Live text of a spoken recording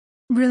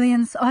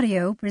Brilliance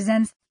Audio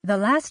presents The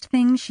Last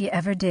Thing She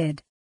Ever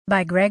Did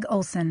by Gregg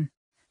Olsen,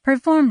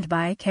 performed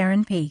by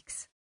Karen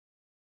Peaks.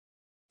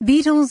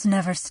 Beetles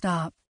never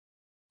stop.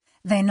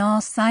 They gnaw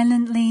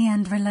silently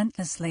and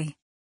relentlessly.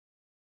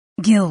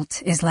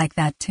 Guilt is like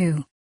that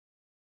too.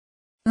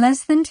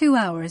 Less than 2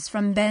 hours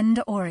from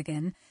Bend,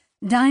 Oregon,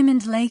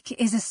 Diamond Lake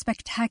is a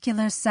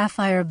spectacular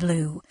sapphire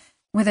blue,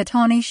 with a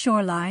tawny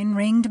shoreline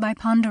ringed by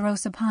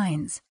ponderosa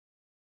pines.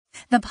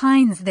 The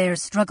pines there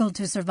struggled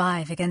to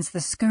survive against the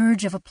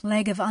scourge of a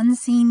plague of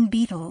unseen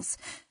beetles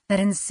that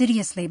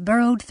insidiously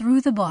burrowed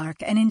through the bark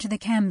and into the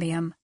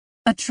cambium,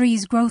 a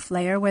tree's growth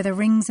layer where the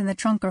rings in the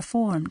trunk are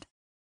formed.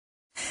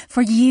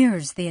 For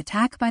years, the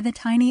attack by the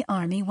tiny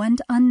army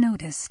went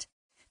unnoticed,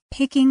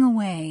 picking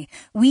away,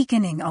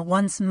 weakening a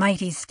once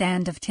mighty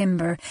stand of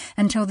timber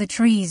until the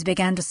trees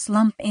began to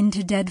slump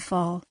into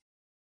deadfall.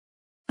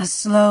 A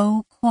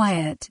slow,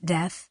 quiet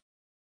death,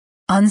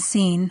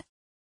 unseen,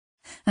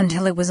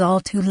 until it was all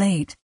too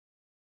late.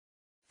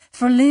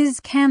 For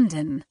Liz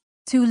Camden,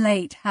 too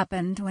late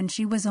happened when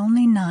she was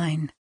only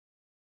 9.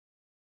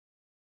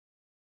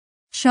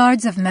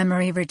 Shards of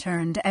memory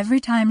returned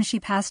every time she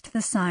passed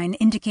the sign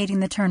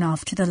indicating the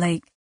turnoff to the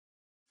lake.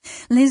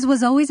 Liz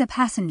was always a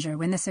passenger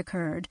when this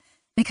occurred,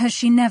 because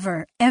she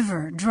never,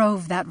 ever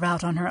drove that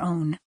route on her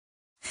own.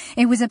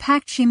 It was a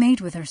pact she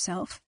made with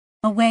herself,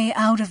 a way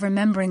out of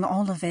remembering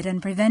all of it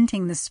and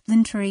preventing the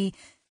splintery,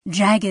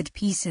 jagged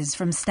pieces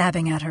from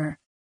stabbing at her.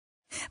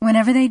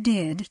 Whenever they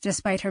did,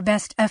 despite her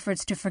best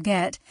efforts to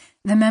forget,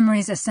 the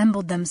memories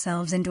assembled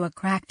themselves into a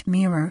cracked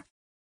mirror,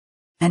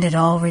 and it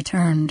all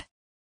returned.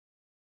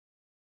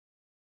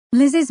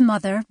 Liz's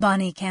mother,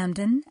 Bonnie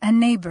Camden, and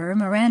neighbor,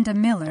 Miranda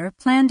Miller,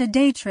 planned a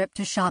day trip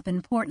to shop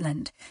in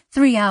Portland,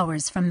 3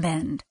 hours from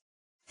Bend.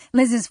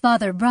 Liz's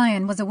father,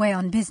 Brian, was away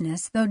on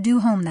business, though due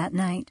home that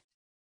night.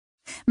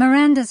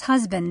 Miranda's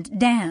husband,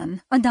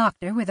 Dan, a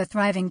doctor with a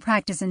thriving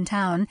practice in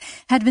town,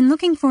 had been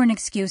looking for an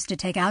excuse to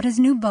take out his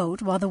new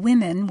boat while the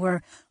women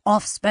were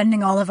off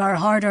spending all of our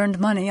hard-earned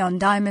money on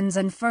diamonds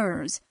and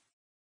furs.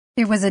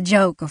 It was a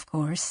joke, of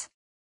course.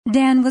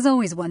 Dan was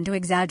always one to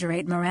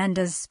exaggerate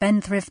Miranda's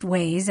spendthrift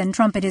ways and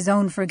trumpet his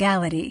own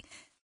frugality,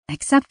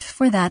 except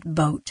for that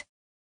boat.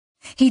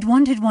 He'd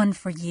wanted one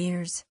for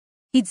years.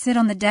 He'd sit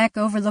on the deck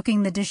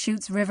overlooking the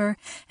Deschutes River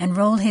and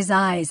roll his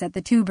eyes at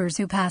the tubers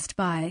who passed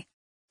by.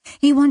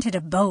 He wanted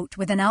a boat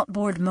with an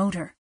outboard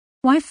motor.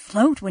 Why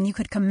float when you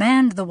could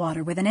command the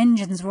water with an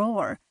engine's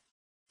roar?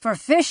 For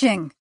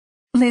fishing,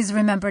 Liz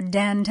remembered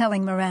Dan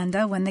telling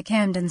Miranda when the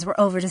Camdens were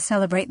over to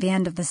celebrate the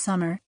end of the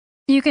summer.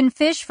 You can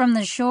fish from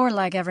the shore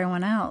like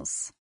everyone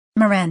else,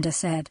 Miranda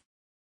said.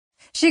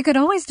 She could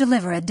always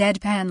deliver a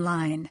deadpan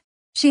line.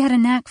 She had a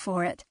knack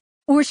for it.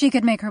 Or she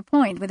could make her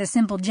point with a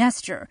simple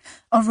gesture,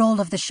 a roll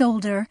of the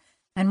shoulder,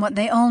 and what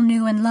they all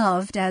knew and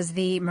loved as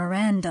the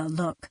Miranda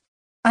look.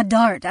 A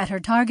dart at her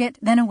target,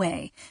 then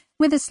away,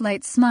 with a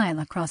slight smile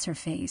across her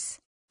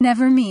face.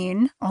 Never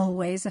mean,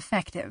 always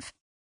effective.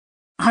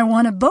 I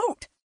want a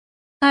boat.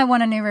 I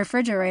want a new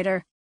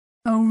refrigerator.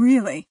 Oh,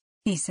 really?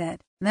 He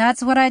said.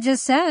 That's what I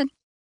just said.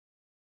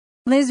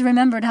 Liz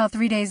remembered how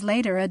 3 days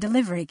later a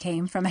delivery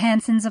came from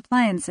Hanson's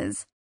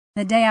Appliances.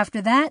 The day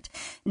after that,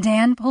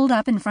 Dan pulled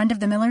up in front of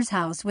the Miller's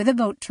house with a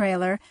boat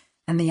trailer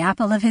and the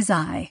apple of his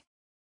eye.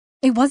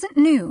 It wasn't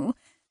new,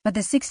 but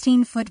the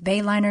 16-foot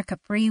Bayliner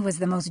Capri was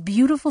the most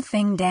beautiful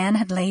thing Dan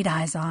had laid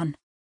eyes on.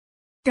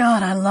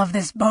 God, I love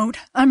this boat.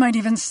 I might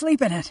even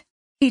sleep in it,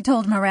 he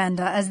told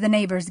Miranda as the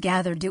neighbors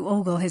gathered to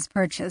ogle his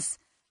purchase.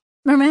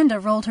 Miranda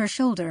rolled her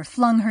shoulder,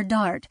 flung her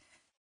dart.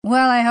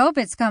 Well, I hope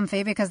it's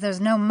comfy because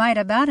there's no might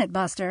about it,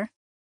 Buster,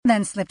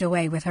 then slipped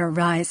away with her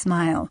wry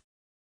smile.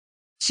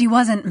 She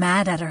wasn't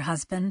mad at her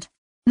husband.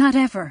 Not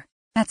ever.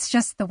 That's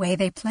just the way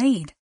they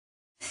played.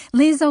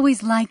 Liz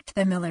always liked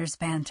the Millers'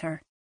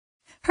 banter.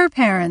 Her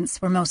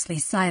parents were mostly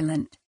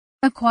silent,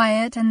 a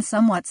quiet and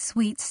somewhat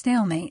sweet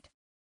stalemate.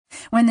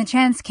 When the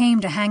chance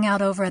came to hang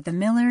out over at the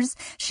Millers',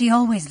 she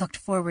always looked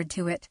forward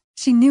to it.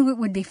 She knew it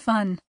would be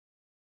fun.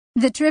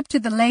 The trip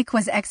to the lake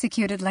was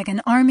executed like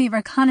an army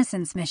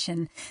reconnaissance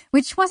mission,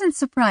 which wasn't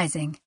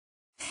surprising.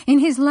 In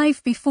his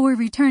life before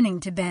returning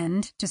to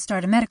Bend to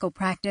start a medical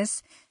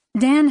practice,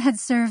 Dan had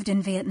served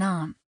in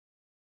Vietnam.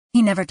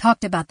 He never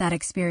talked about that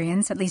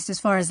experience, at least as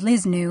far as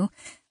Liz knew,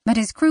 but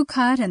his crew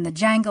cut and the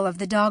jangle of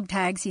the dog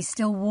tags he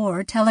still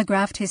wore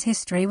telegraphed his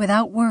history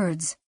without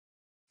words.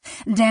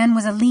 Dan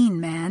was a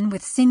lean man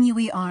with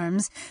sinewy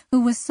arms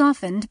who was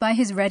softened by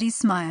his ready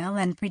smile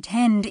and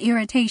pretend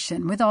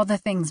irritation with all the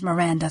things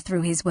Miranda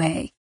threw his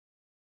way.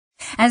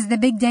 As the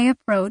big day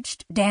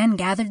approached, Dan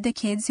gathered the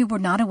kids who were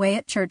not away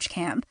at church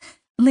camp,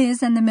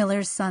 Liz and the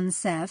Miller's son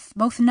Seth,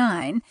 both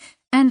 9,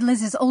 and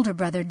Liz's older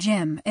brother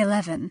Jim,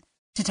 11,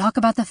 to talk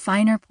about the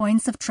finer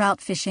points of trout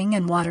fishing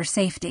and water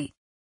safety.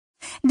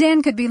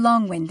 Dan could be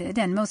long-winded,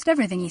 and most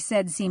everything he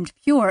said seemed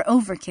pure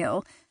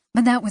overkill,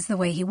 but that was the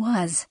way he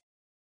was.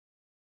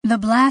 The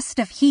blast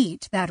of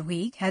heat that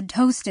week had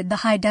toasted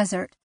the high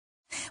desert.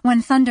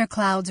 When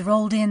thunderclouds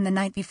rolled in the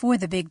night before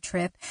the big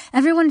trip,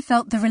 everyone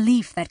felt the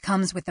relief that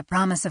comes with the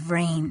promise of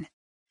rain.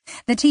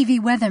 The TV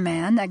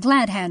weatherman, a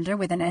glad-hander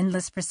with an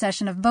endless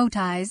procession of bow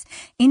ties,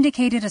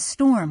 indicated a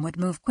storm would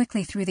move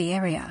quickly through the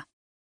area.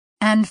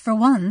 And for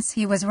once,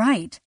 he was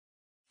right.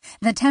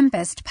 The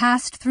tempest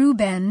passed through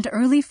Bend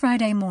early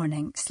Friday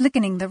morning,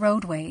 slickening the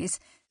roadways,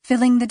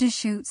 filling the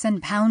Deschutes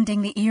and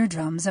pounding the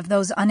eardrums of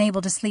those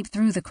unable to sleep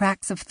through the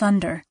cracks of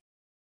thunder.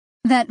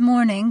 That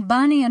morning,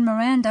 Bonnie and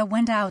Miranda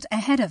went out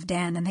ahead of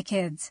Dan and the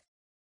kids.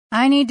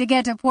 "I need to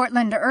get to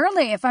Portland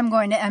early if I'm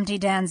going to empty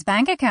Dan's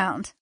bank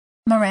account,"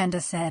 Miranda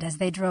said as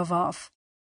they drove off.